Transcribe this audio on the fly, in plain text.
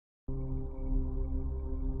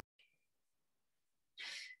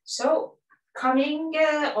So coming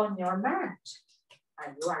on your mat,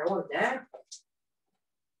 and you are all there.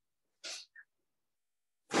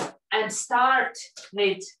 And start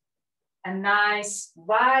with a nice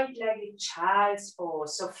wide-legged child's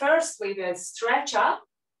pose. So first we will stretch up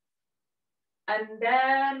and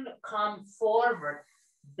then come forward,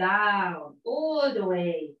 down, all the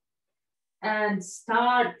way. And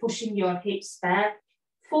start pushing your hips back,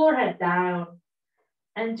 forehead down,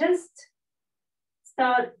 and just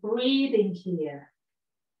start breathing here.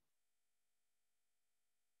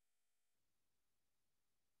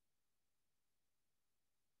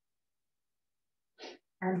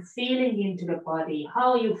 And feeling into the body,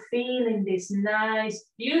 how you feel in this nice,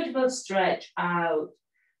 beautiful stretch out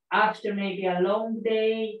after maybe a long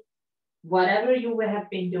day, whatever you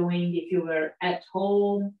have been doing, if you were at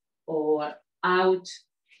home or out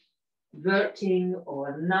working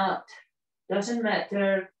or not, doesn't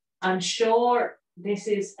matter. I'm sure this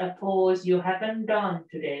is a pose you haven't done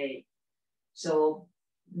today. So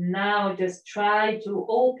now just try to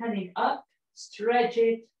open it up, stretch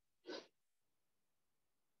it.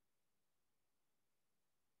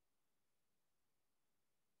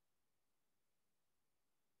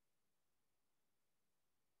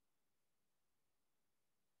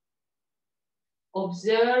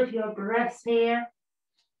 Observe your breath here.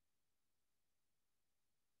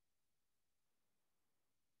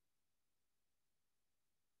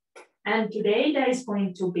 And today there is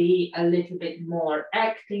going to be a little bit more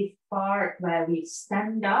active part where we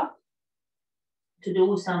stand up to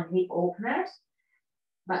do some hip openers.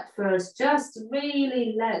 But first, just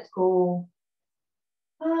really let go.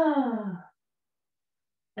 And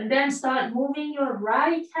then start moving your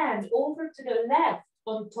right hand over to the left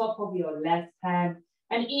on top of your left hand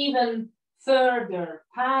and even further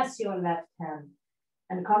past your left hand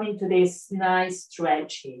and come into this nice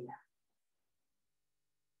stretch here.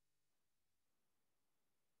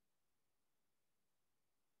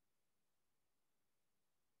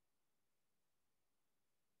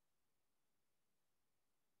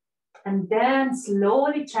 And then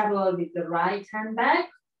slowly travel with the right hand back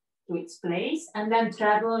to its place and then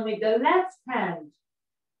travel with the left hand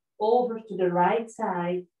over to the right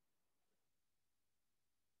side.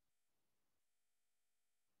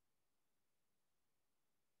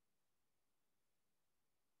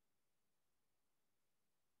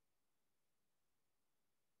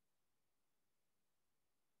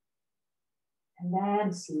 And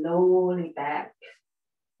then slowly back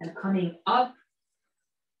and coming up.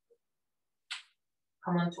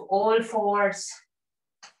 Come onto all fours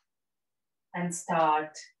and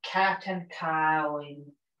start cat and cow in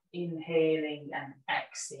inhaling and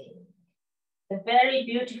exhaling. A very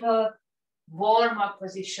beautiful warm-up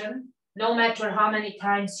position. No matter how many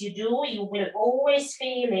times you do, you will always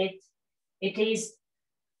feel it. It is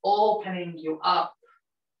opening you up.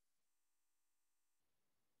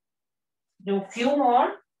 Do a few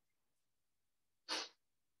more.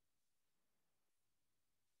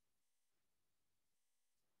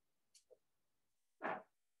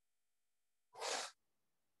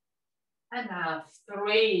 Enough.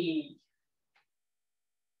 3,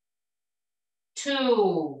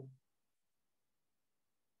 2.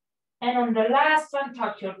 And on the last one,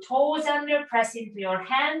 tuck your toes under, press into your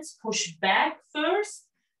hands, push back first,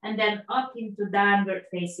 and then up into downward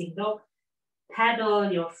facing dog.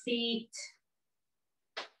 Paddle your feet.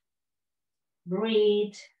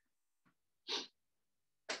 Breathe.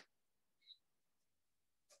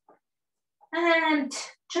 And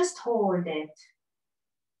just hold it.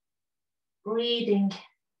 Breathing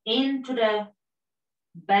into the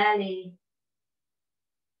belly.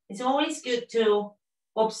 It's always good to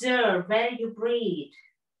observe where you breathe.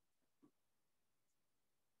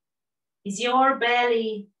 Is your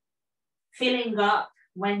belly filling up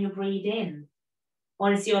when you breathe in?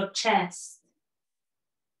 Or is your chest?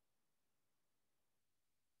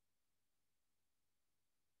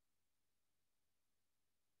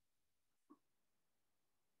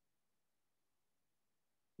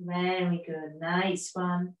 Very good, nice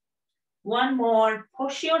one. One more,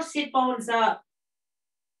 push your sit bones up.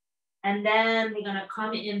 And then we're gonna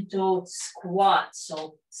come into squat.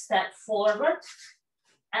 So step forward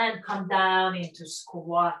and come down into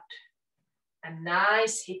squat. A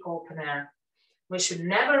nice hip opener. We should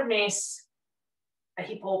never miss a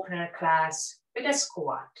hip opener class with a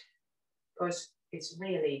squat because it's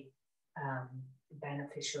really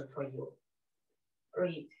beneficial for you.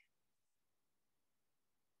 Breathe.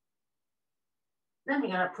 Then we're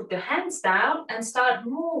gonna put the hands down and start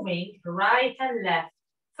moving right and left.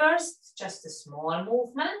 First, just a small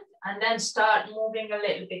movement, and then start moving a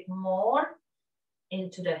little bit more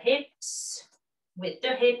into the hips with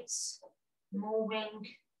the hips moving.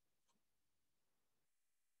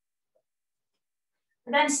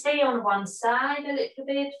 And then stay on one side a little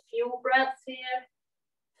bit, few breaths here,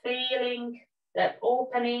 feeling that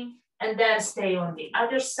opening, and then stay on the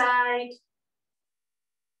other side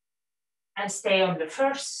and stay on the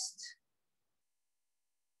first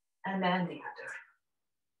and then the other.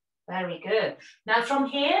 Very good. Now from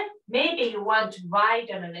here, maybe you want to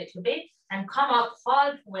widen a little bit and come up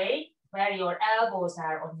halfway where your elbows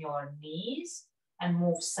are on your knees and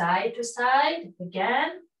move side to side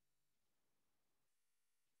again.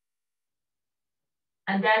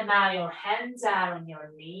 And then now your hands are on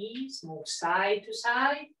your knees, move side to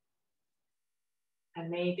side. And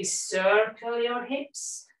maybe circle your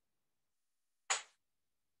hips.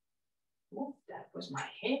 Oh, that was my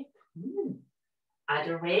hip.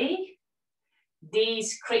 Other way.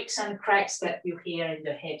 These creaks and cracks that you hear in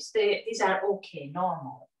the hips, these are okay,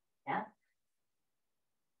 normal. Yeah.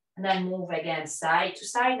 And then move again side to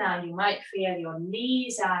side. Now you might feel your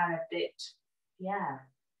knees are a bit, yeah.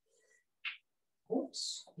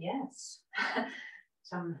 Oops, yes.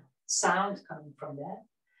 Some sound coming from there.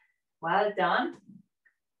 Well done.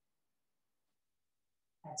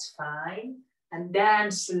 That's fine. And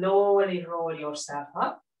then slowly roll yourself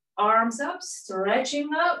up. Arms up, stretching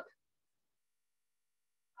up.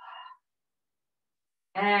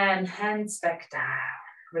 And hands back down.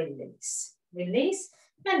 Release. Release.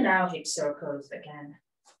 And now hip circles again.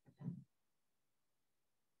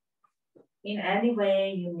 In any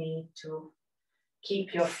way you need to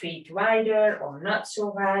keep your feet wider or not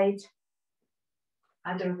so wide.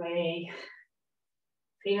 Other way,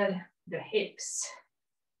 feel the hips.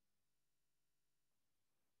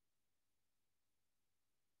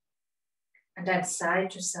 And then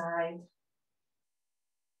side to side.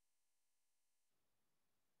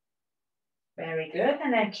 Very good.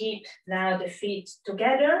 And then keep now the feet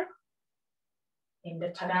together in the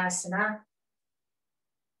Tadasana.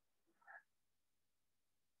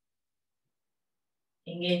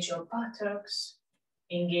 Engage your buttocks,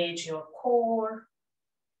 engage your core,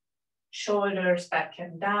 shoulders back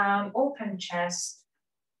and down, open chest,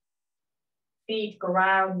 feet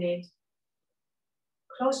grounded.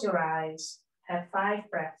 Close your eyes, have 5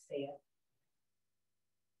 breaths here.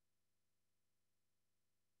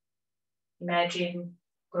 Imagine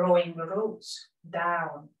growing the roots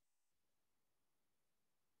down.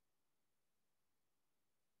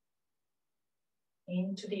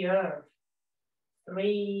 Into the earth.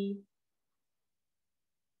 3,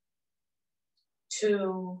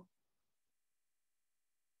 2,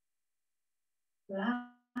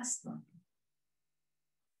 last one.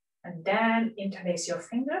 And then interlace your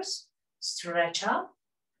fingers, stretch up,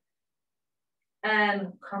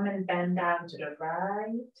 and come and bend down to the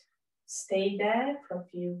right. Stay there for a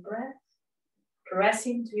few breaths. Press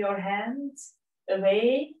into your hands,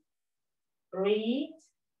 away, breathe.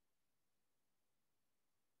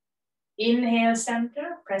 Inhale,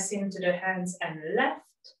 center, press into the hands and left.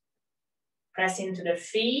 Press into the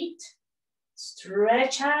feet,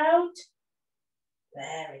 stretch out.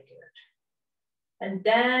 Very good. And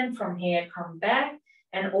then from here, come back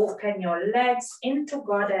and open your legs into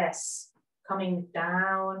goddess. Coming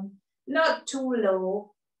down, not too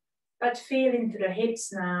low, but feel into the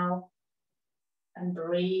hips now. And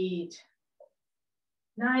breathe.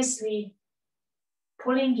 Nicely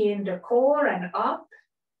pulling in the core and up.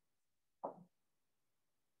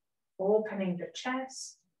 Opening the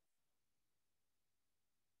chest.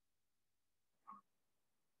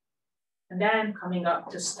 And then coming up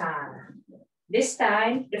to Sthana. This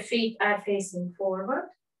time, the feet are facing forward.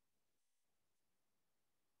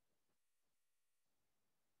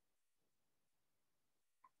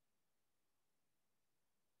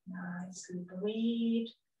 Nicely breathe.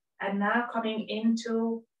 And now coming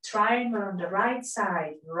into triangle on the right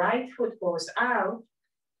side. Right foot goes out.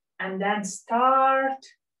 And then start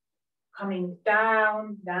coming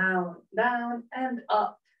down, down, down, and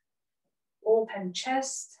up. Open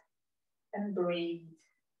chest and breathe.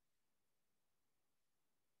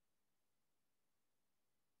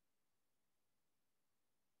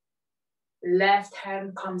 Left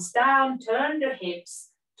hand comes down, turn the hips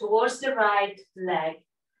towards the right leg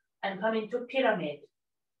and come into pyramid.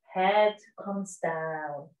 Head comes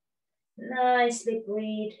down. Nicely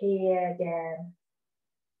breathe here again.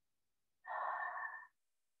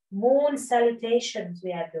 Moon salutations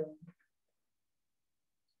we are doing.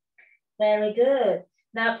 Very good.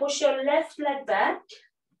 Now push your left leg back.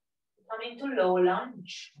 Come into low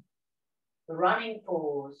lunge. Running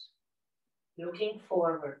pose. Looking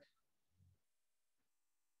forward.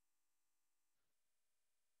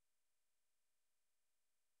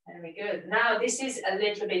 Very good. Now this is a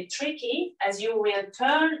little bit tricky as you will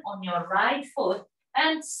turn on your right foot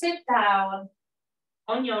and sit down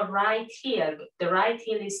on your right heel. The right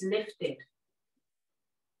heel is lifted.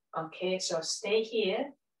 Okay, so stay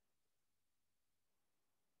here.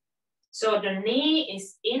 So the knee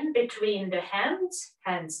is in between the hands,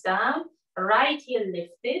 hands down, right heel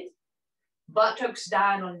lifted, buttocks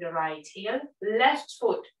down on the right heel, left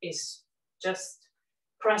foot is just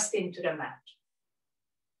pressed into the mat.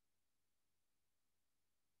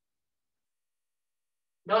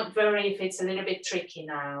 Don't worry if it's a little bit tricky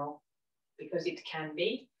now, because it can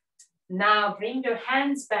be. Now bring your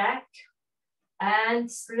hands back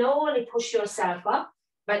and slowly push yourself up,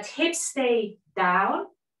 but hips stay down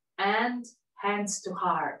and hands to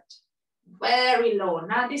heart. Very low.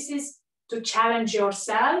 Now this is to challenge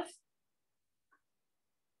yourself.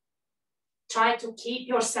 Try to keep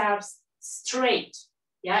yourself straight.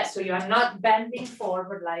 Yeah, so you are not bending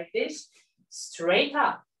forward like this. Straight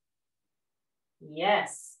up.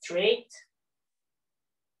 Yes, straight.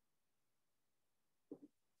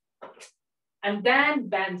 And then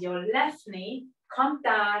bend your left knee, come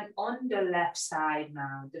down on the left side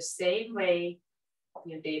now, the same way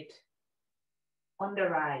you did on the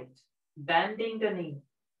right. Bending the knee.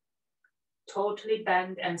 Totally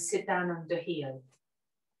bend and sit down on the heel.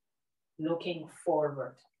 Looking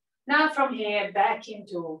forward. Now from here, back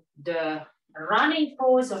into the running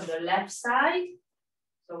pose on the left side.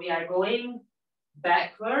 So we are going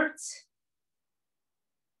backwards.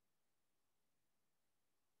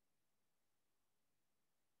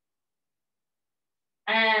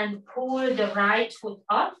 And pull the right foot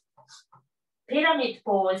up. Pyramid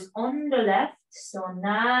pose on the left. So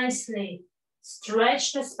nicely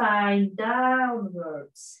stretch the spine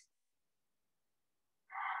downwards.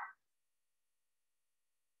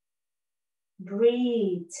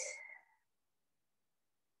 Breathe.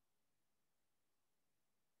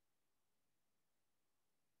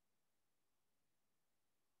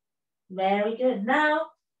 Very good.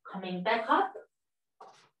 Now, coming back up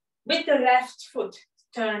with the left foot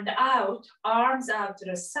turned out, arms out to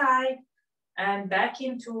the side and back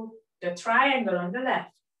into the triangle on the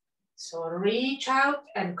left. So reach out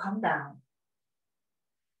and come down.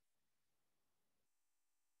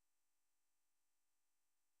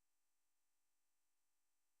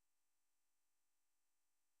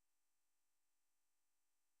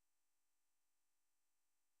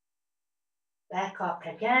 Back up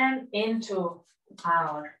again into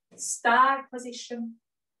our star position.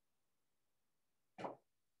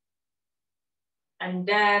 And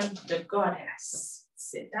then the goddess.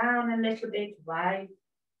 Sit down a little bit, wide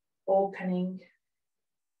opening.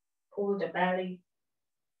 Pull the belly.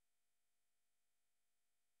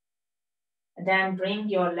 And then bring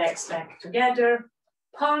your legs back together,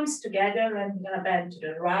 palms together, and you're gonna bend to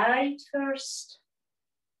the right first.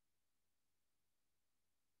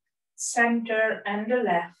 Center and the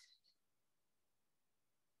left.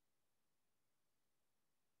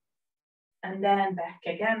 And then back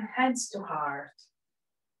again, hands to heart.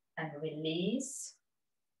 And release.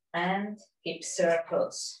 And hip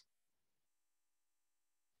circles.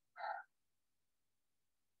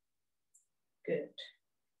 Good.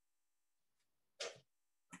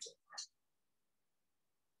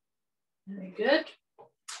 Very good.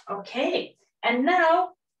 Okay, and now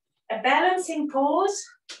a balancing pose,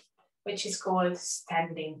 which is called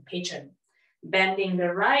standing pigeon. Bending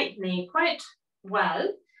the right knee quite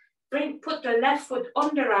well. Put the left foot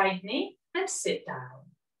on the right knee and sit down.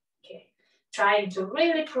 Okay, trying to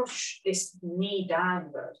really push this knee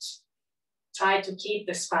downwards. Try to keep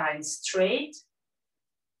the spine straight.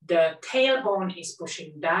 The tailbone is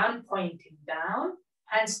pushing down, pointing down,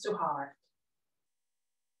 hands to heart.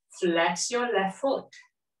 Flex your left foot.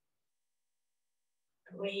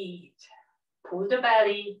 Breathe. Pull the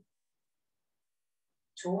belly.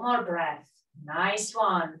 2 more breaths. Nice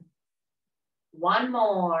one. 1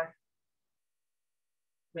 more.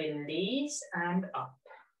 Release and up.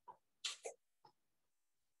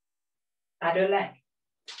 Other leg.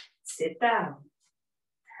 Sit down.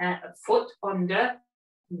 Foot on the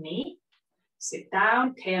knee. Sit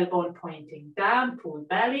down, tailbone pointing down, pull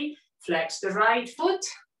belly, flex the right foot.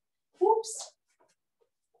 Oops.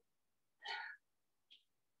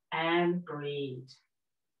 And breathe.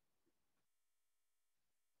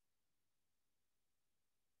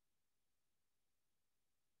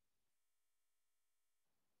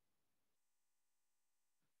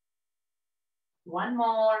 One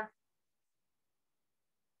more.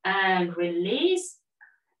 And release.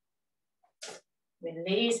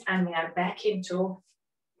 Release, and we are back into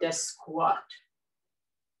the squat.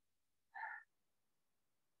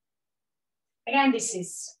 Again, this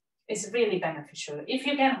is It's really beneficial. If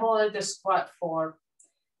you can hold the squat for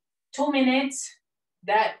 2 minutes,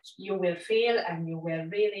 that you will feel, and you will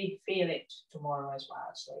really feel it tomorrow as well.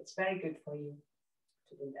 So it's very good for you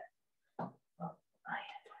to do that. Oh,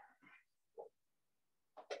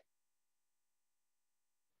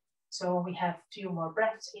 so we have a few more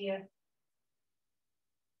breaths here.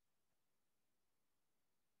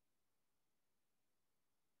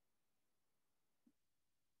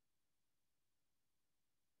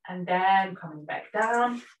 And then coming back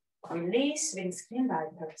down, release windscreen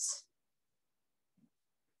wipers.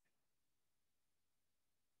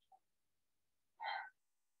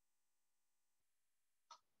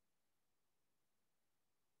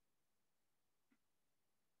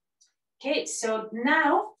 Okay, so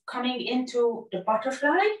now coming into the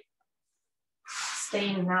butterfly,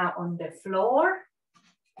 staying now on the floor.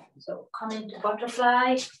 So coming to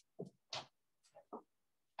butterfly.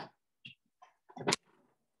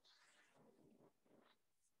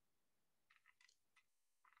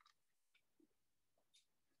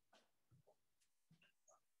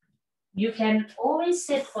 You can always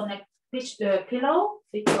sit on a pillow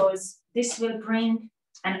because this will bring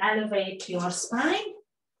and elevate your spine,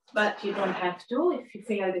 but you don't have to. If you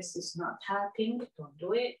feel this is not helping, don't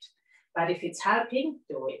do it. But if it's helping,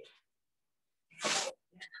 do it.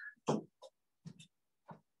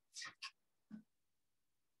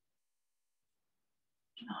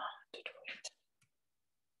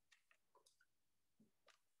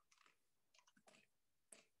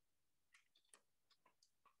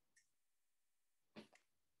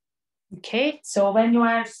 Okay, so when you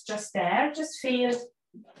are just there, just feel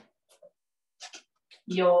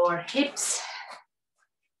your hips,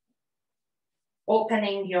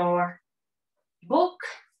 opening your book.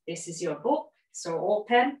 This is your book, so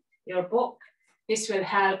open your book. This will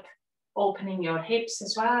help opening your hips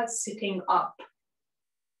as well, sitting up,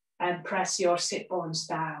 and press your sit bones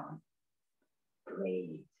down.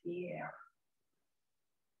 Breathe here.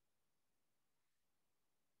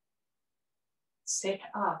 Sit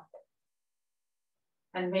up.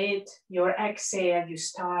 And with your exhale, you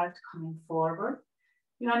start coming forward.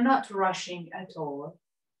 You are not rushing at all.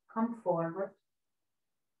 Come forward.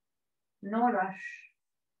 No rush,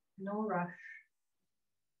 no rush.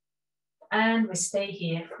 And we stay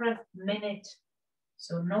here for a minute.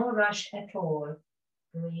 So no rush at all.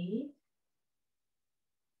 Breathe.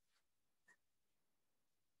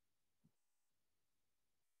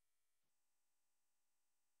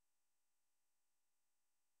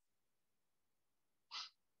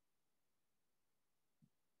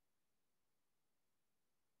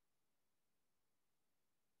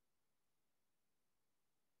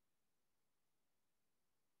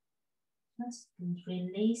 Just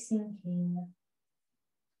releasing here.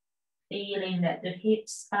 Feeling that the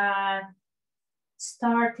hips are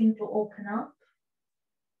starting to open up.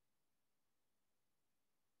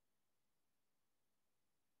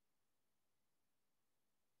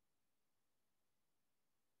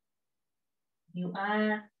 You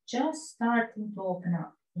are just starting to open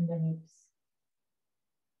up in the hips.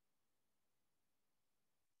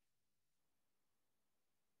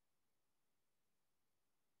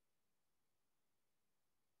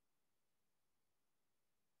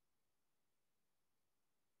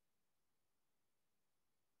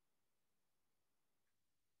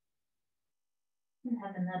 And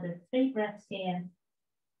have another 3 breaths here.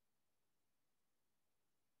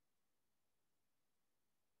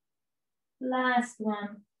 Last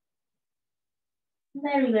one.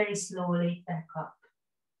 Very, very slowly back up.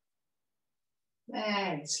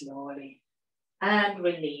 Very slowly. And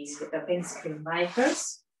release with the windscreen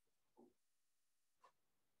wipers.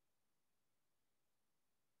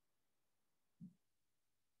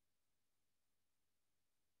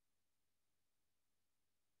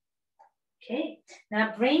 Okay,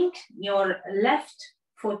 now bring your left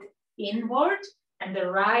foot inward and the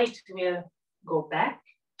right will go back.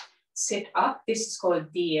 Sit up. This is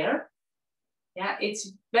called deer. Yeah,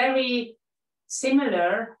 it's very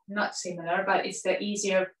similar, not similar, but it's the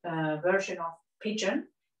easier version of pigeon,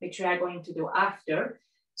 which we are going to do after.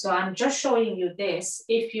 So I'm just showing you this.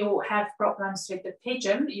 If you have problems with the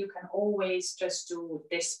pigeon, you can always just do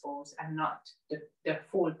this pose and not the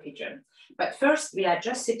full pigeon. But first we are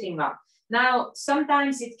just sitting up. Now,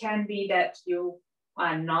 sometimes it can be that you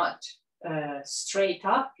are not straight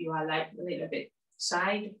up, you are like a little bit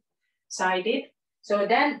sided. So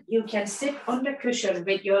then you can sit on the cushion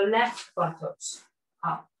with your left buttocks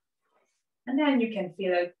up. And then you can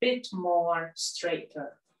feel a bit more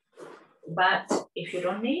straighter. But if you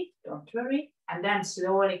don't need, don't worry. And then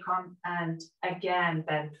slowly come and again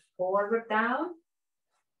bend forward down.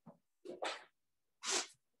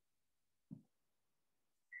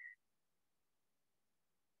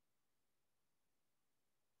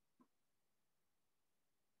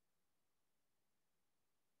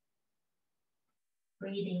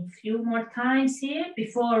 Breathing a few more times here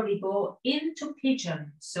before we go into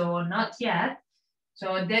pigeon. So not yet.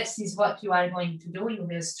 So this is what you are going to do. You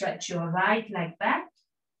will stretch your right leg back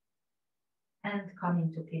and come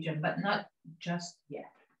into pigeon, but not just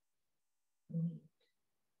yet.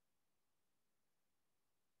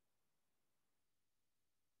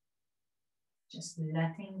 Just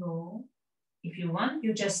letting go. If you want,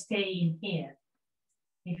 you just stay in here.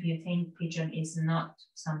 If you think pigeon is not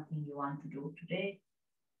something you want to do today.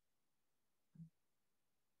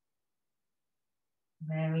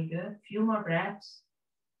 Very good. Few more breaths.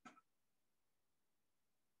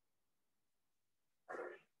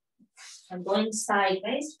 I'm going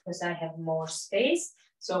sideways because I have more space.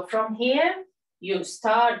 So from here, you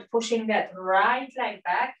start pushing that right leg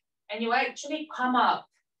back and you actually come up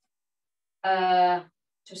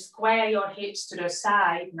to square your hips to the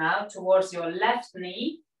side now towards your left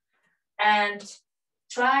knee and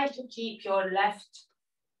try to keep your left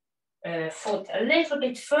foot a little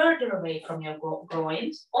bit further away from your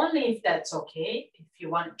groins, only if that's okay, if you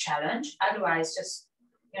want challenge. Otherwise, just,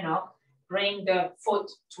 you know, bring the foot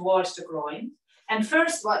towards the groin. And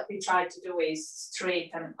first, what we try to do is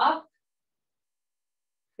straighten up.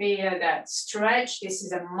 Feel that stretch. This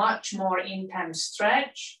is a much more intense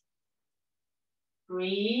stretch.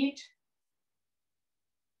 Breathe.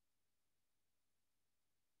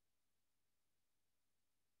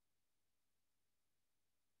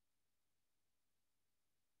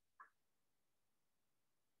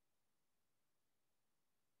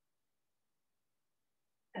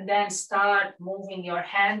 And then start moving your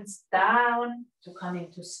hands down to come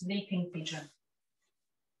into sleeping pigeon.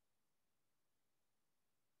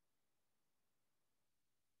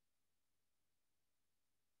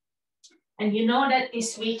 And you know that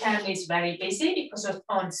this weekend is very busy because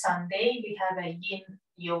on Sunday we have a yin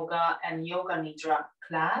yoga and yoga nidra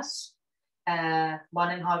class,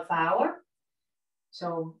 1.5 hours.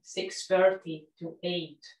 So 6:30 to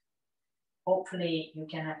 8. Hopefully you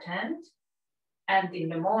can attend. And in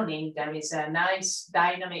the morning, there is a nice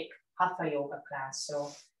dynamic hatha yoga class.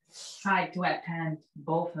 So try to attend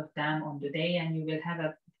both of them on the day and you will have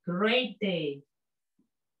a great day.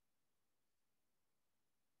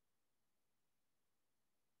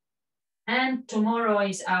 And tomorrow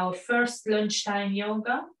is our first lunchtime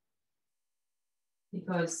yoga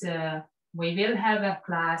because we will have a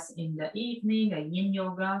class in the evening, a yin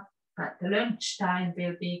yoga, but the lunchtime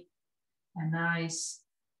will be a nice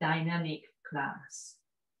dynamic class.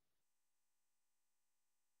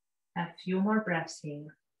 A few more breaths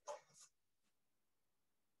here.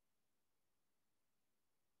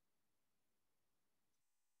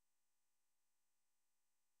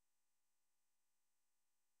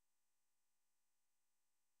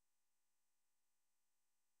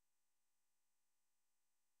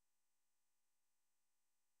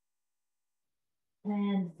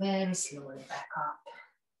 And very slowly back up.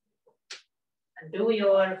 And do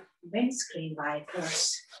your windscreen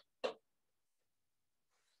wipers.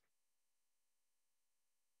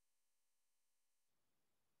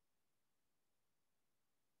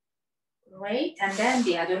 Great, and then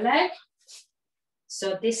the other leg.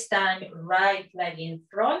 So this time, right leg in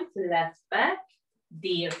front, left back,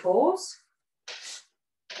 deer pose.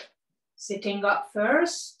 Sitting up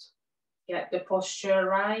first, get the posture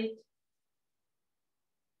right.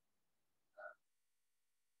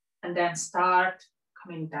 And then start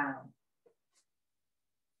coming down.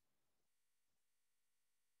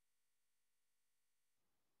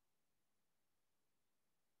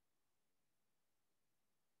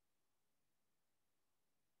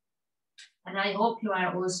 And I hope you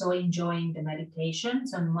are also enjoying the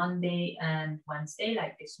meditations on Monday and Wednesday,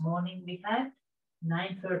 like this morning we had,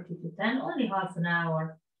 9:30 to 10, only half an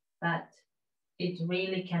hour, but it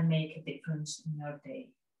really can make a difference in your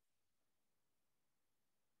day.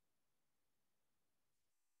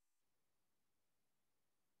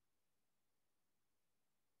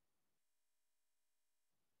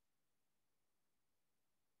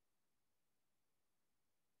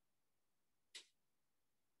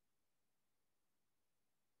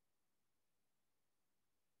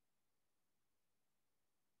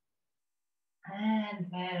 And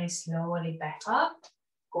very slowly back up,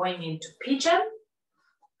 going into pigeon.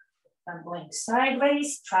 I'm going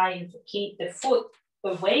sideways, trying to keep the foot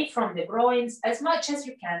away from the groins as much as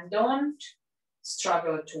you can. Don't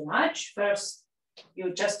struggle too much. First,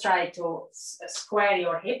 you just try to square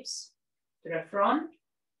your hips to the front,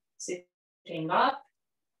 sitting up,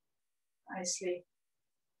 nicely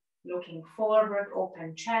looking forward,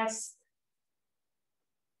 open chest.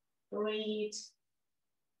 Breathe.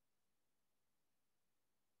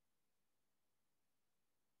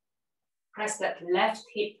 Press that left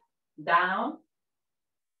hip down.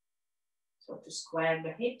 So to square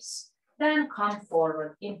the hips, then come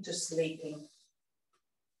forward into sleeping.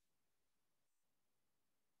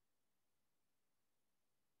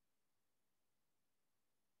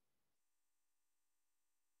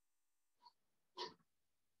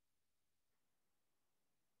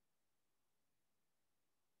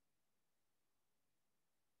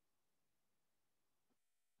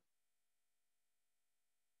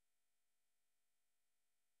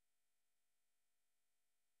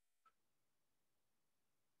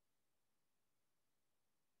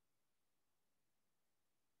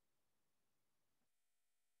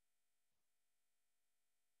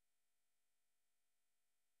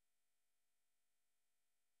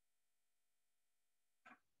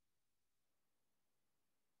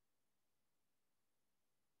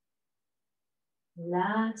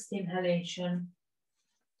 Last inhalation,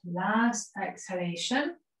 last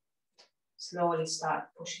exhalation. Slowly start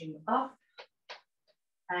pushing up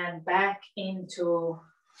and back into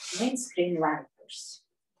windscreen wipers.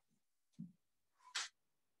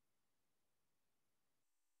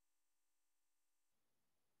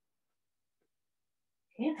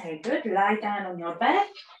 Okay, very good. Lie down on your back.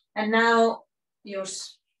 And now your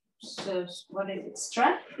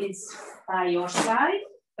strap is by your side.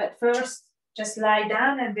 But first, just lie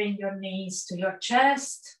down and bring your knees to your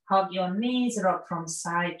chest. Hug your knees, rock from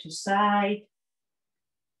side to side.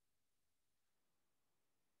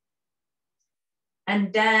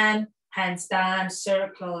 And then hands down,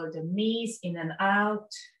 circle the knees in and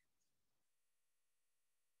out.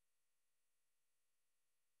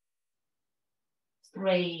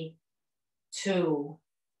 Three, two,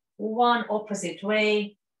 one, opposite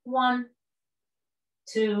way. 1,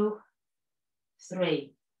 2,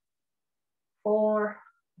 3, 4,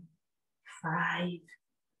 5,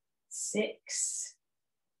 6,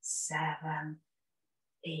 7,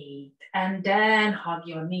 8. And then hug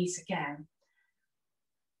your knees again.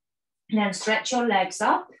 And then stretch your legs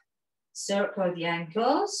up, circle the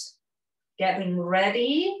ankles, getting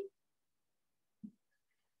ready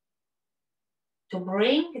to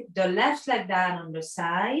bring the left leg down on the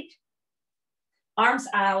side, arms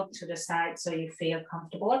out to the side so you feel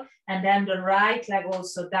comfortable, and then the right leg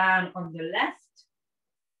also down on the left,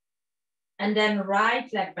 and then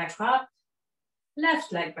right leg back up,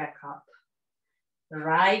 left leg back up,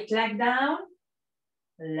 right leg down,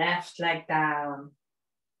 left leg down,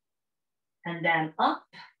 and then up,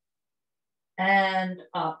 and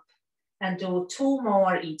do 2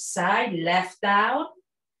 more each side, left down,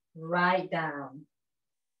 right down,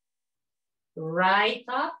 right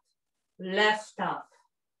up, left up,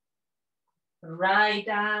 right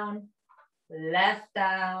down, left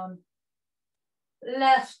up,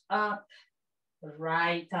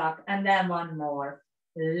 right up, and then 1 more,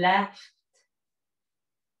 left,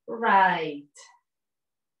 right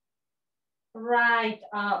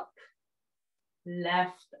up,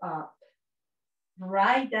 left up,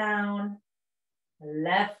 right down,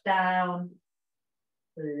 left up,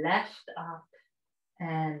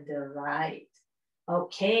 and the right.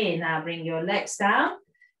 Okay, now bring your legs down,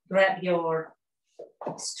 grab your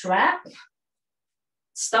strap,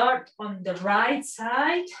 start on the right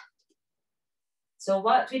side. So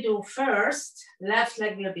what we do first, left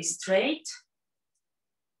leg will be straight,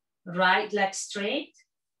 right leg straight,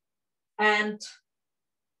 and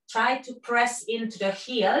try to press into the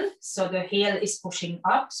heel, so the heel is pushing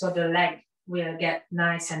up, so the leg will get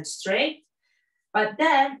nice and straight. But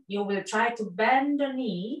then you will try to bend the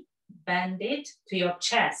knee, bend it to your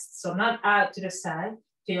chest, so not out to the side,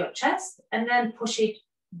 to your chest, and then push it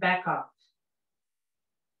back up.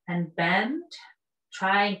 And bend,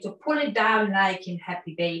 trying to pull it down like in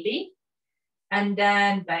Happy Baby, and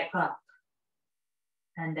then back up.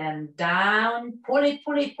 And then down, pull it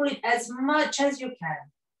as much as you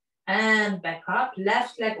can. And back up,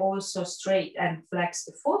 left leg also straight and flex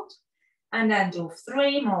the foot. And then do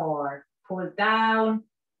 3 more. Pull down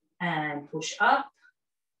and push up.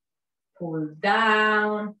 Pull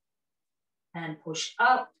down and push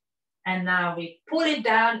up. And now we pull it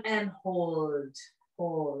down and hold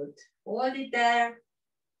it there.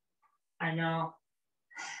 I know,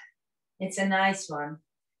 it's a nice one.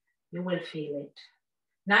 You will feel it.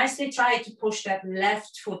 Nicely try to push that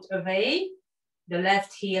left foot away. The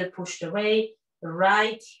left heel pushed away. The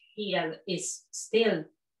right heel is still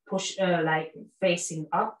like facing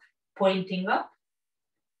up, pointing up.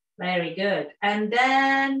 Very good. And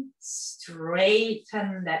then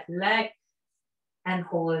straighten that leg and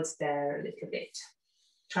hold there a little bit.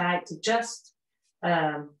 Try to just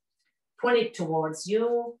pull it towards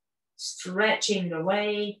you, stretching the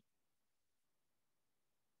way.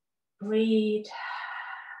 Breathe.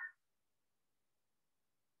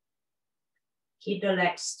 Keep the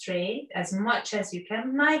legs straight as much as you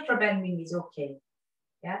can. Micro bending is okay,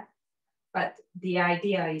 yeah? But the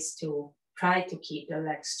idea is to try to keep the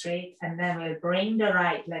legs straight, and then we'll bring the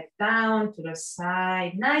right leg down to the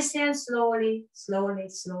side, nicely and slowly, slowly,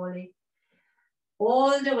 slowly,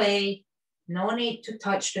 all the way. No need to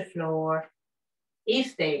touch the floor.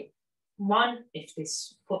 If this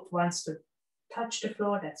foot wants to touch the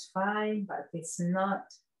floor, that's fine, but it's not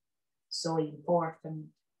so important.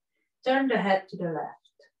 Turn the head to the left.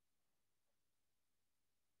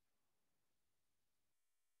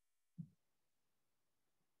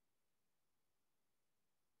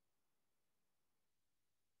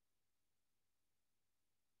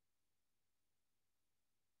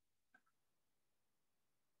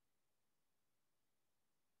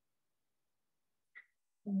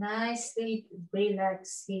 Nicely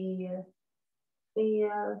relax here.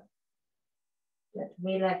 Feel that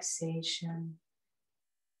relaxation.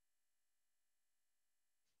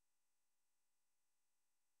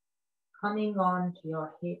 Coming on to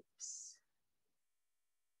your hips.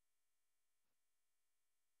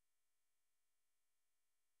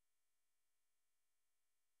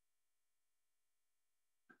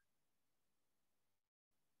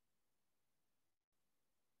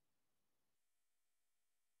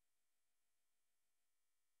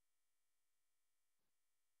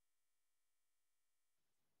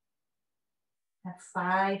 And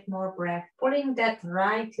 5 more breaths, pulling that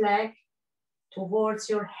right leg towards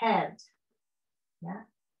your head. Yeah,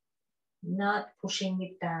 not pushing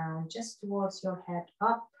it down, just towards your head.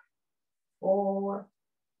 Up, 4,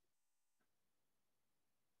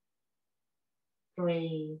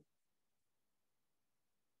 3,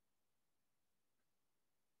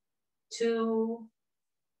 2,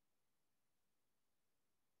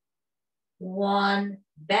 1.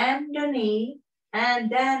 Bend the knee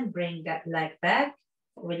and then bring that leg back.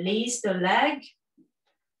 Release the leg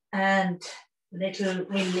and little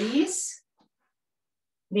release.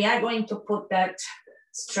 We are going to put that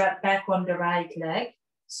strap back on the right leg.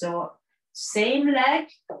 So same leg,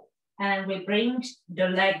 and we bring the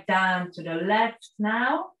leg down to the left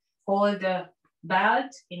now. Hold the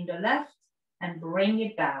belt in the left and bring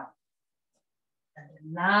it down. And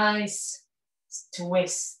a nice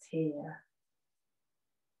twist here.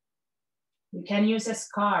 You can use a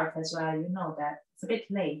scarf as well, you know that. It's a bit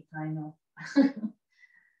late, I know.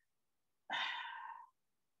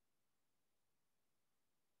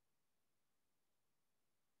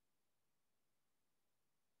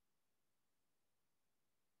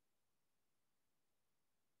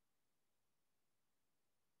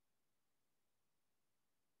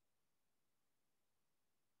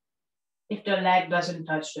 If the leg doesn't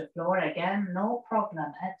touch the floor again, no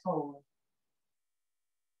problem at all.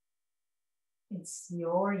 It's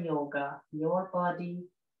your yoga, your body,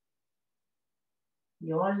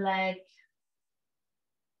 your leg.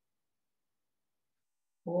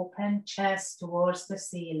 Open chest towards the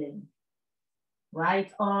ceiling. Right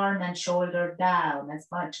arm and shoulder down as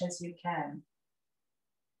much as you can.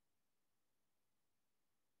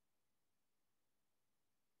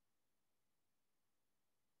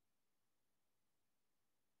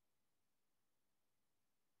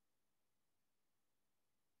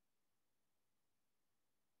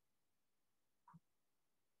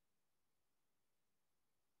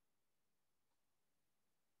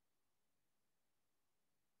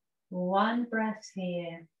 One breath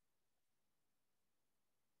here.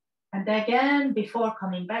 And again, before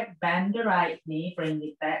coming back, bend the right knee, bring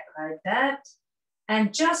it back like that.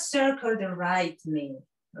 And just circle the right knee.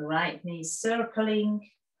 The right knee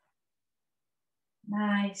circling.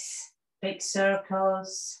 Nice, big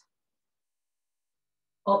circles.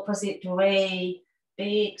 Opposite way,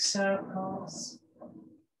 big circles.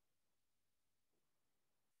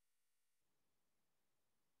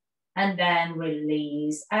 And then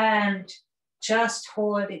release and just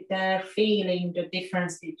hold it there, feeling the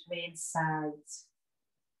difference between sides.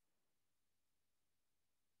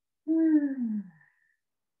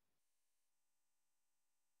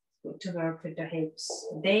 Good to work with the hips.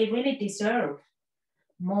 They really deserve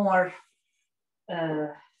more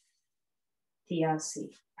TLC,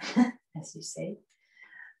 as you say.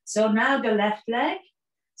 So now the left leg.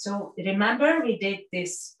 So remember we did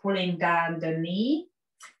this pulling down the knee.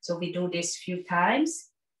 So we do this a few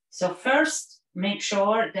times. So first, make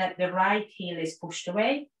sure that the right heel is pushed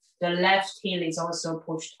away. The left heel is also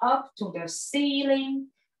pushed up to the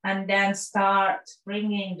ceiling, and then start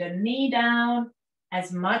bringing the knee down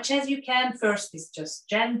as much as you can. First is just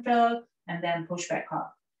gentle, and then push back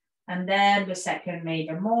up. And then the second,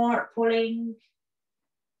 maybe more pulling,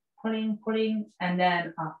 pulling, and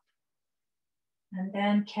then up. And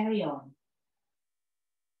then carry on.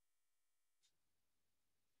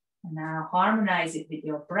 And now harmonize it with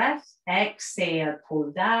your breath. Exhale,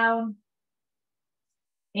 pull down.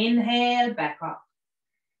 Inhale, back up.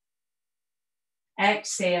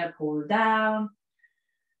 Exhale, pull down.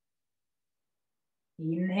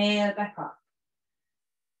 Inhale, back up.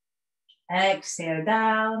 Exhale,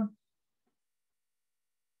 down.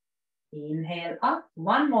 Inhale, up.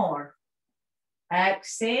 One more.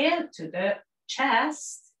 Exhale to the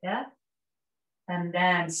chest, yeah? And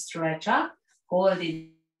then stretch up. Hold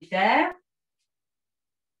it there.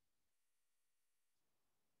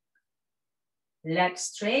 Legs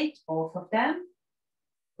straight, both of them.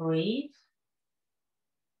 Breathe.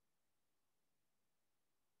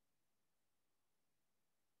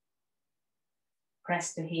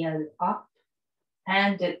 Press the heel up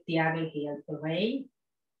and the other heel away.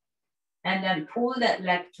 And then pull that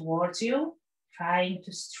leg towards you, trying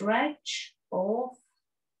to stretch both.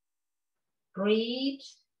 Breathe.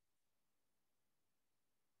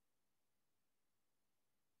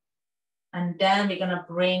 And then we're gonna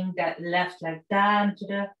bring that left leg down to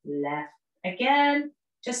the left. Again,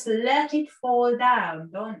 just let it fall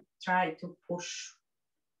down. Don't try to push.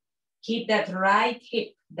 Keep that right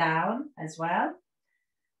hip down as well.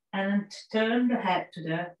 And turn the head to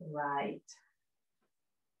the right.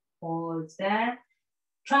 Hold there.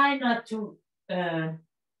 Try not to have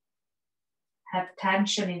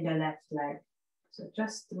tension in the left leg. So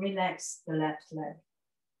just relax the left leg.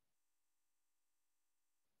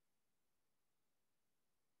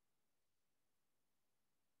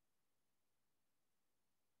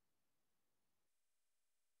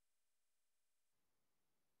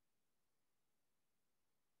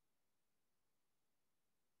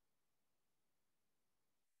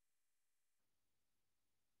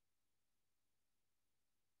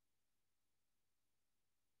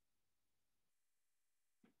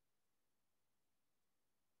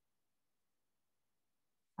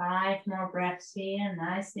 Five more breaths here,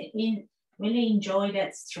 nicely in. Really enjoy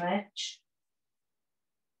that stretch.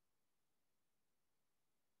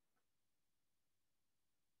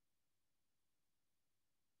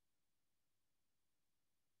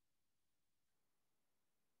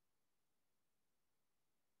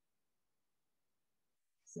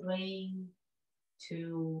 Three,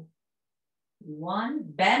 two, one.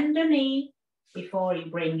 Bend the knee before you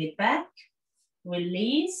bring it back.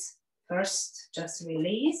 Release. First, just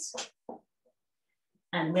release.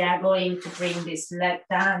 And we are going to bring this leg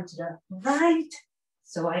down to the right.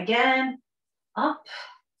 So again, up.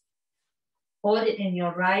 Hold it in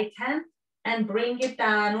your right hand and bring it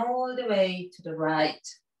down all the way to the right.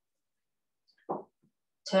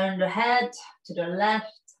 Turn the head to the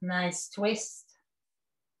left, nice twist.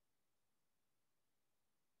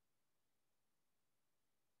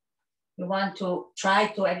 You want to try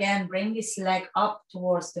to, again, bring this leg up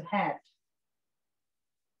towards the head.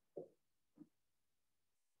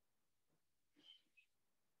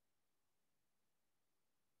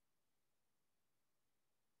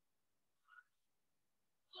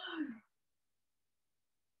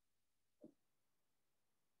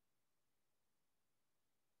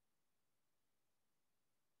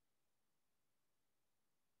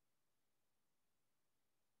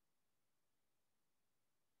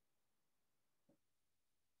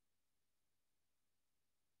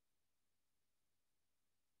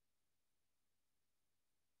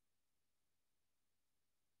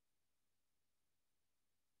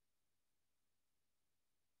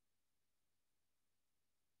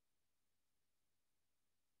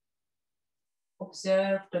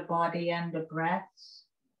 Observe the body and the breath.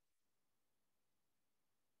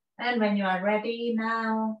 And when you are ready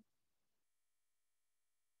now,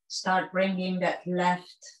 start bringing that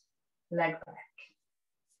left leg back.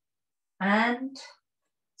 And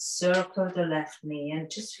circle the left knee and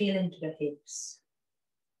just feel into the hips.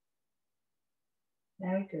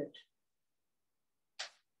 Very good.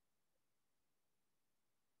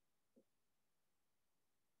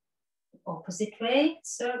 Opposite way,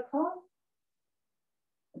 circle.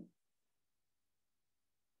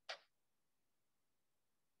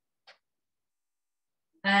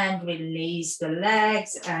 And release the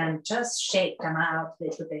legs and just shake them out a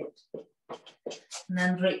little bit.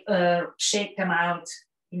 And then shake them out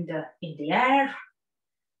in the air.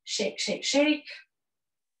 Shake, shake, shake.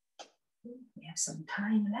 We have some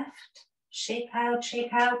time left. Shake out,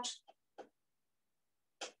 shake out.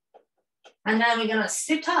 And now we're gonna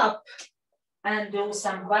sit up and do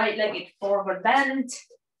some wide-legged forward bend.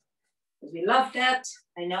 We love that.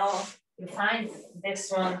 I know you find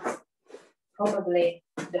this one probably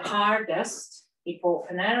the hardest. hip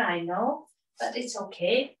opener, I know, but it's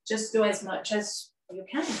okay. Just do as much as you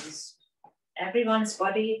can. Everyone's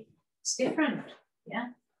body is different, yeah?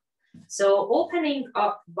 So opening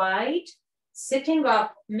up wide, sitting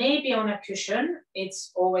up maybe on a cushion,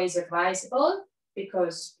 it's always advisable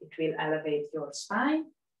because it will elevate your spine.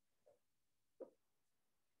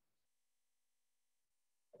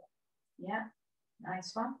 Yeah,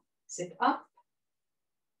 nice one. Sit up.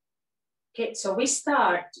 Okay, so we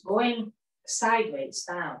start going sideways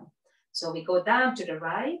down. So we go down to the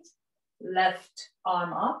right, left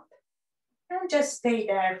arm up, and just stay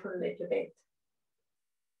there for a little bit.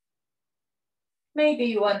 Maybe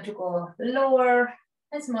you want to go lower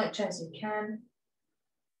as much as you can.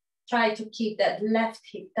 Try to keep that left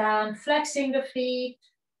hip down, flexing the feet.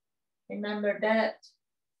 Remember that.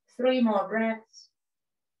 3 more breaths.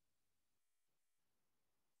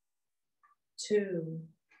 2,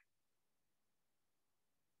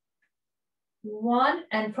 1,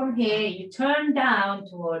 and from here you turn down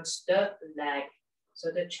towards the leg.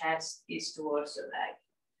 So the chest is towards the leg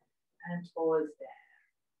and hold there.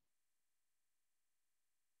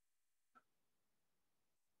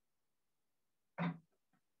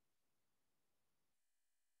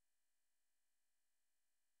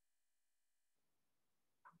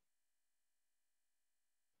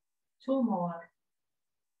 Two more.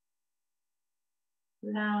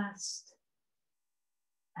 Last.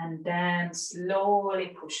 And then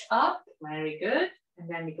slowly push up. Very good. And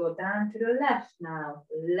then we go down to the left now.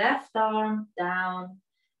 Left arm down,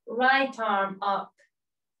 right arm up.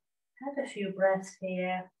 Have a few breaths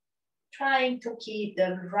here. Trying to keep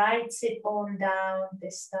the right sit bone down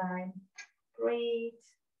this time. Breathe.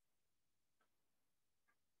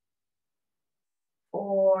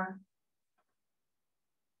 4,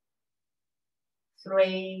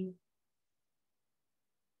 3,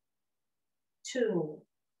 2,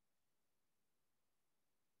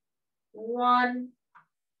 1.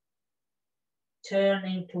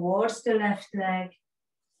 Turning towards the left leg.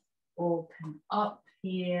 Open up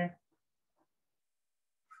here.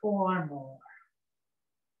 4 more.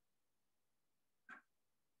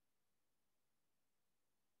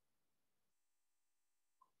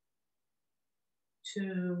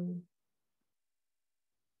 2,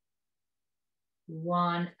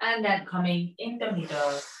 1, and then coming in the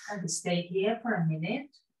middle. And stay here for a minute.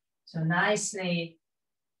 So nicely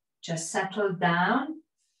just settle down.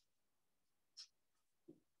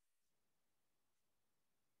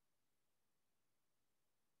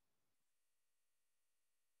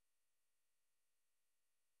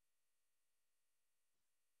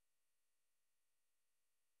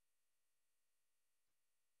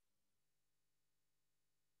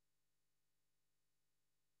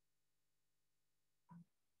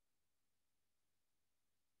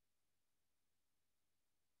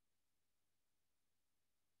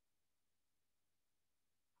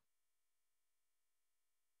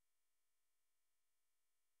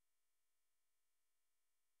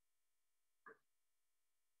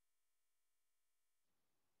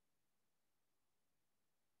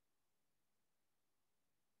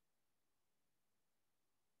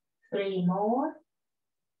 Three more.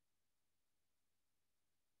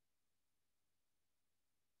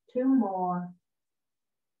 2 more.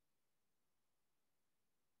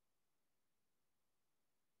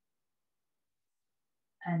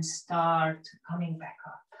 And start coming back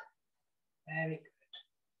up. Very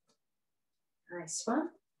good. Nice one.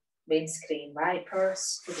 Windscreen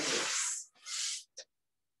wipers to the knees.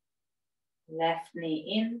 Left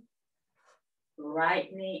knee in, right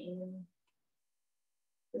knee in.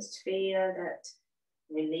 Just feel that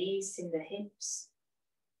release in the hips.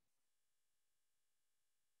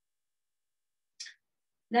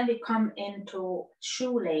 Then we come into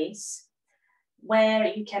shoelace, where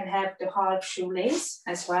you can have the half shoelace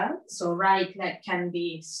as well. So right leg can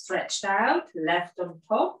be stretched out, left on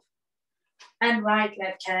top, and right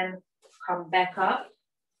leg can come back up,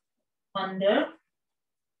 under,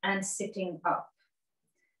 and sitting up.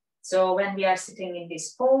 So when we are sitting in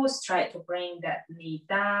this pose, try to bring that knee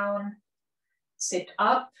down, sit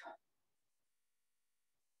up.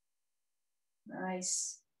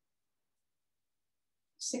 Nice.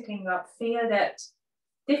 Sitting up, feel that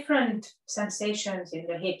different sensations in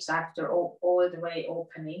the hips after all the way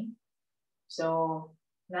opening. So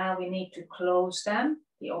now we need to close them,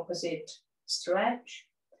 the opposite stretch.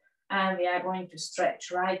 And we are going to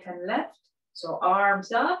stretch right and left. So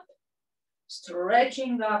arms up,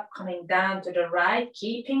 stretching up, coming down to the right,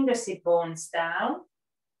 keeping the sit bones down.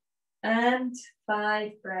 And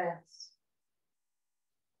 5 breaths.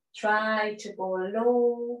 Try to go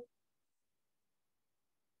low,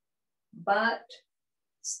 but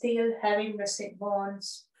Still having the sit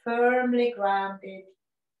bones firmly grounded.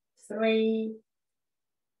 3,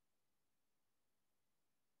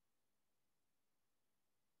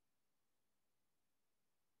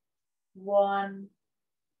 1.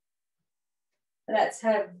 Let's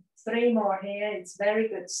have 3 more here. It's very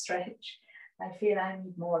good stretch. I feel I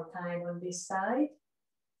need more time on this side.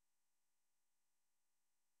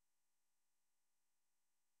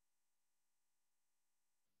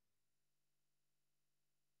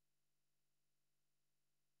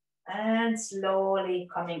 And slowly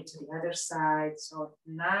coming to the other side. So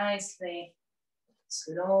nicely,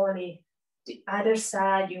 slowly. The other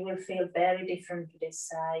side, you will feel very different to this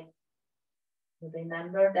side.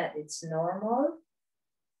 Remember that it's normal.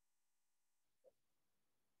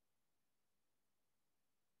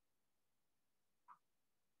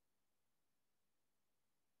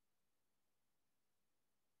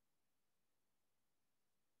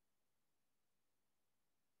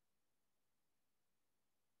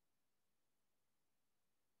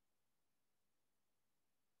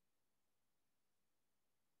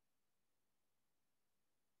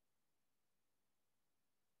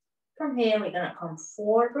 From here, we're gonna come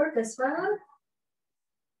forward as well.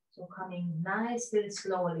 So coming nicely,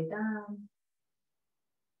 slowly down.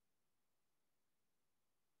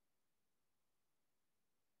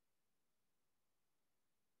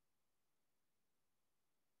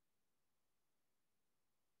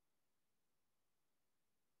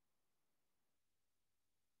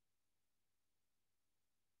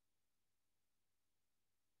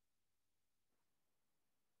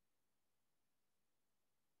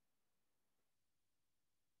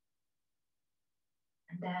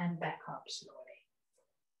 And then back up slowly.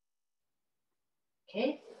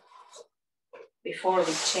 Okay. Before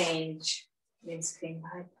we change windscreen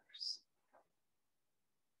wipers.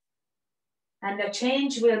 And the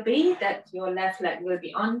change will be that your left leg will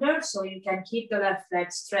be under, so you can keep the left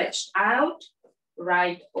leg stretched out,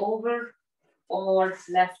 right over, or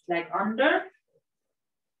left leg under.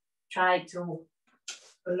 Try to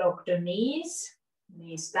lock the knees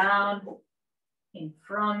down, in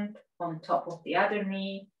front, on top of the other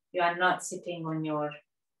knee. You are not sitting on your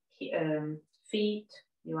feet,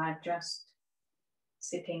 you are just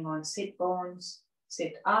sitting on sit bones.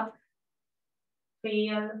 Sit up,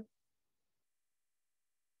 feel.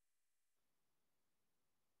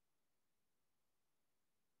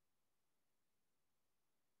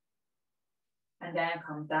 And then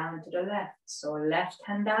come down to the left. So left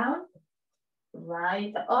hand down,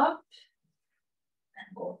 right up,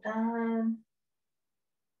 and go down.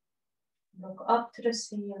 Look up to the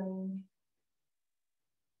ceiling.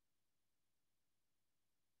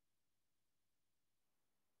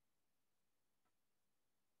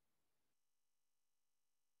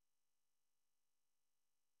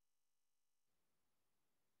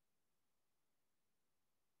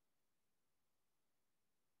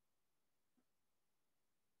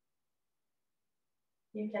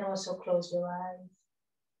 You can also close your eyes.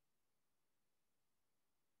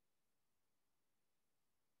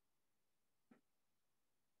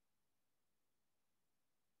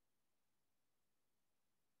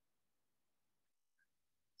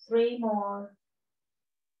 Three more.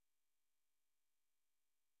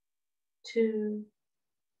 2.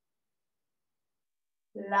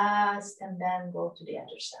 Last, and then go to the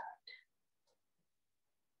other side.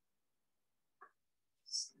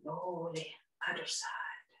 Slowly, other side.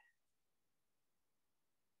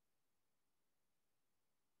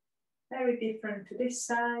 Very different to this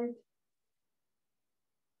side.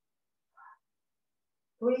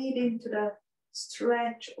 Breathe into the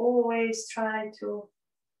stretch. Always try to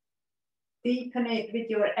deepen it with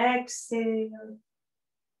your exhale.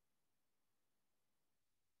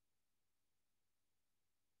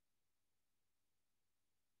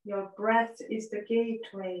 Your breath is the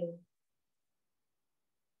gateway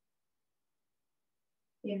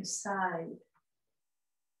inside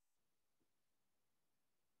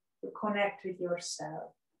to connect with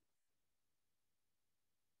yourself.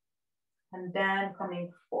 And then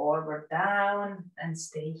coming forward down and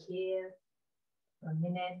stay here for a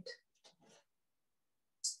minute.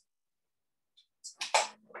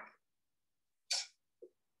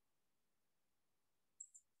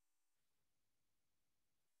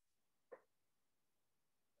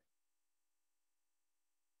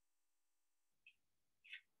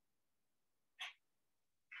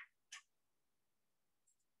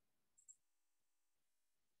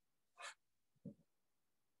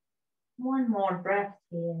 One more breath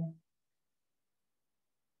here.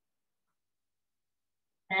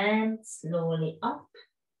 And slowly up.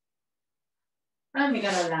 And we're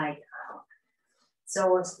gonna lie down.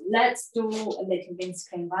 So let's do a little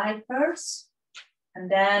windscreen wipers and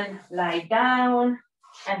then lie down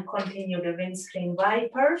and continue the windscreen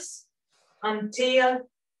wipers until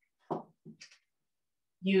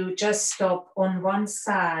you just stop on one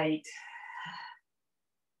side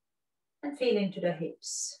and feel into the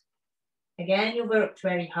hips. Again, you worked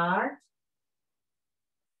very hard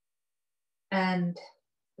and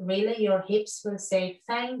really your hips will say,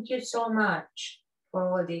 thank you so much for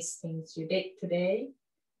all these things you did today,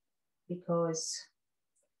 because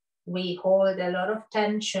we hold a lot of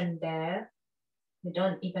tension there. We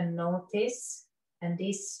don't even notice. And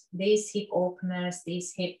these hip openers,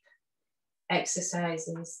 these hip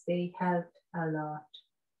exercises, they help a lot.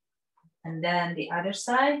 And then the other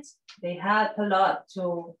side, they help a lot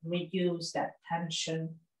to reduce that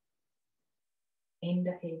tension in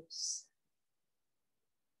the hips,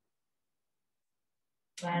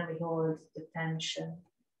 where we hold the tension.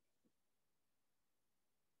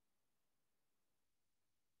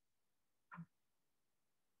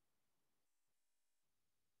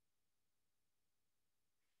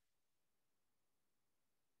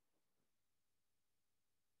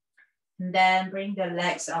 And then bring the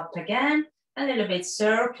legs up again, a little bit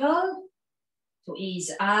circle to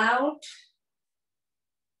ease out.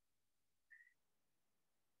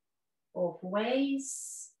 Both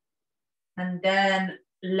ways. And then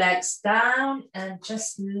legs down and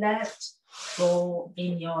just let go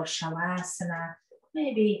in your Shavasana.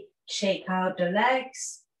 Maybe shake out the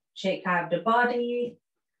legs, shake out the body,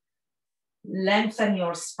 lengthen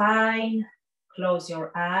your spine, close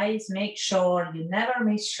your eyes. Make sure you never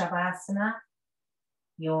miss Shavasana,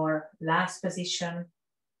 your last position.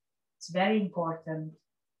 It's very important.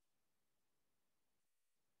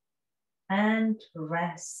 And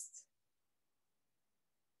rest.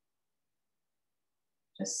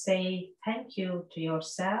 Just say thank you to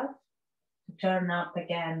yourself to turn up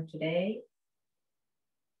again today.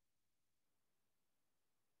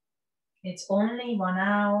 It's only 1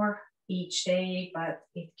 hour each day, but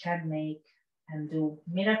it can make and do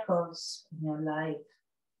miracles in your life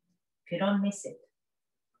if you don't miss it.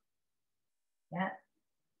 Yeah,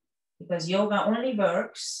 because yoga only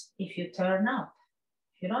works if you turn up.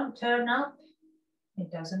 If you don't turn up,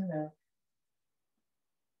 it doesn't work.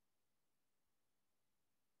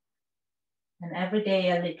 And every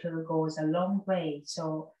day a little goes a long way.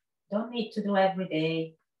 So don't need to do every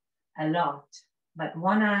day a lot. But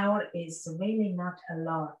 1 hour is really not a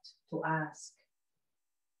lot to ask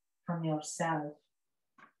from yourself.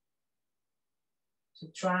 To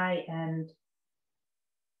try and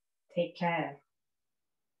take care.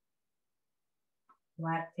 You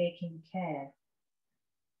are taking care.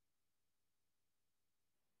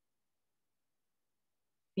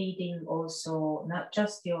 Feeding also not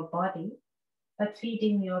just your body, but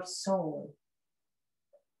feeding your soul.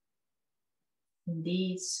 In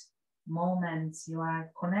these moments, you are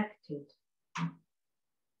connected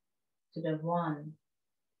to the one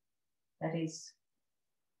that is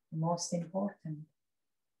most important.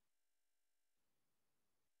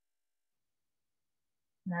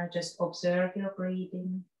 Now just observe your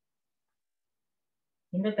breathing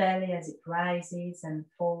in the belly as it rises and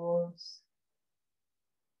falls.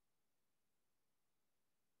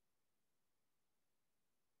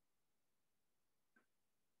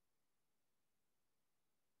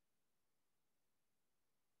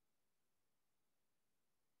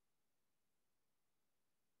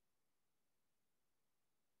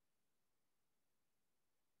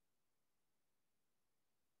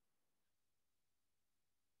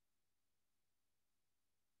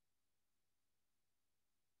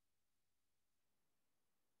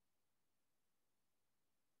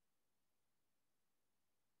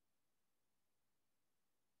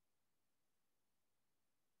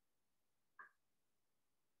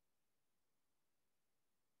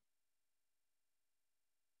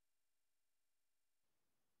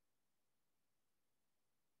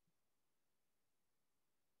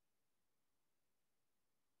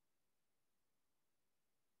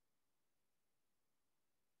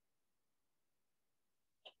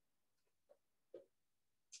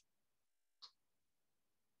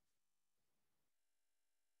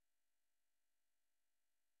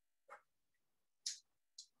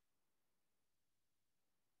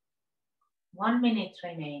 One minute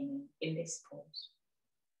remaining in this pose.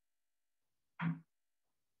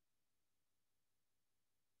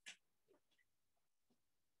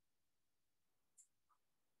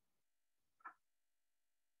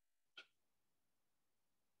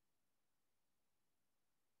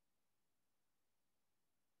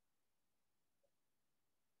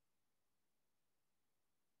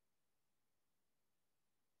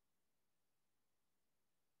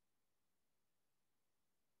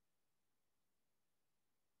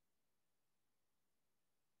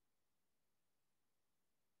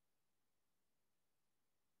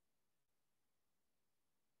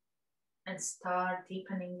 And start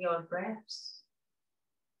deepening your breaths.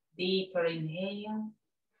 Deeper inhale.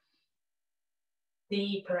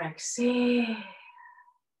 Deeper exhale.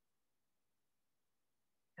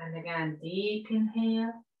 And again, deep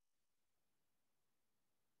inhale.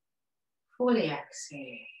 Fully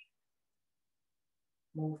exhale.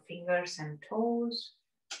 Move fingers and toes.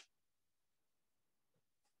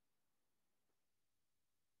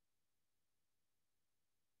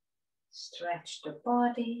 Stretch the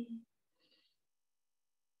body.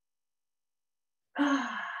 Hug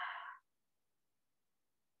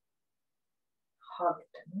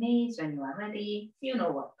the knees when you are ready. You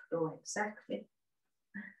know what to do exactly.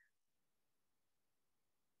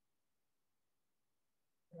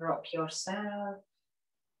 Rock yourself.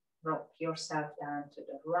 Rock yourself down to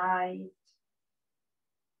the right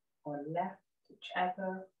or left,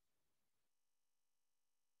 whichever.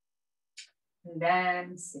 And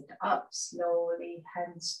then sit up slowly,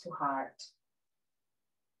 hands to heart.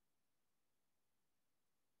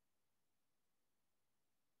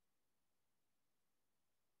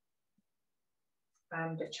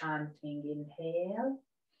 And the chanting, inhale.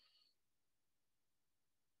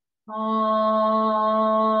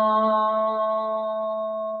 Om.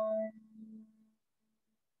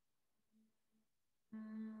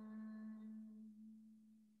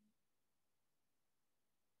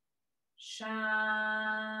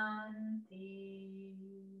 Shanti.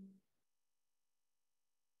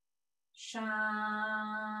 Shanti.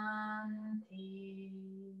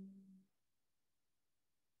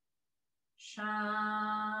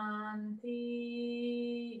 Shanti.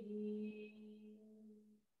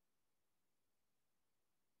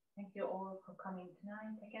 Thank you all for coming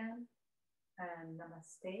tonight again, and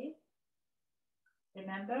namaste.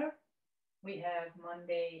 Remember, we have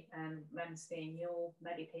Monday and Wednesday new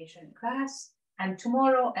meditation class, and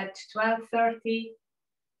tomorrow at 12:30,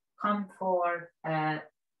 come for,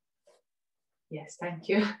 yes, thank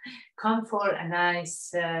you, come for a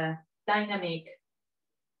nice dynamic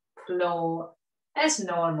flow as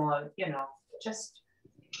normal, you know, just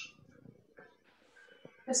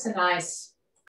a nice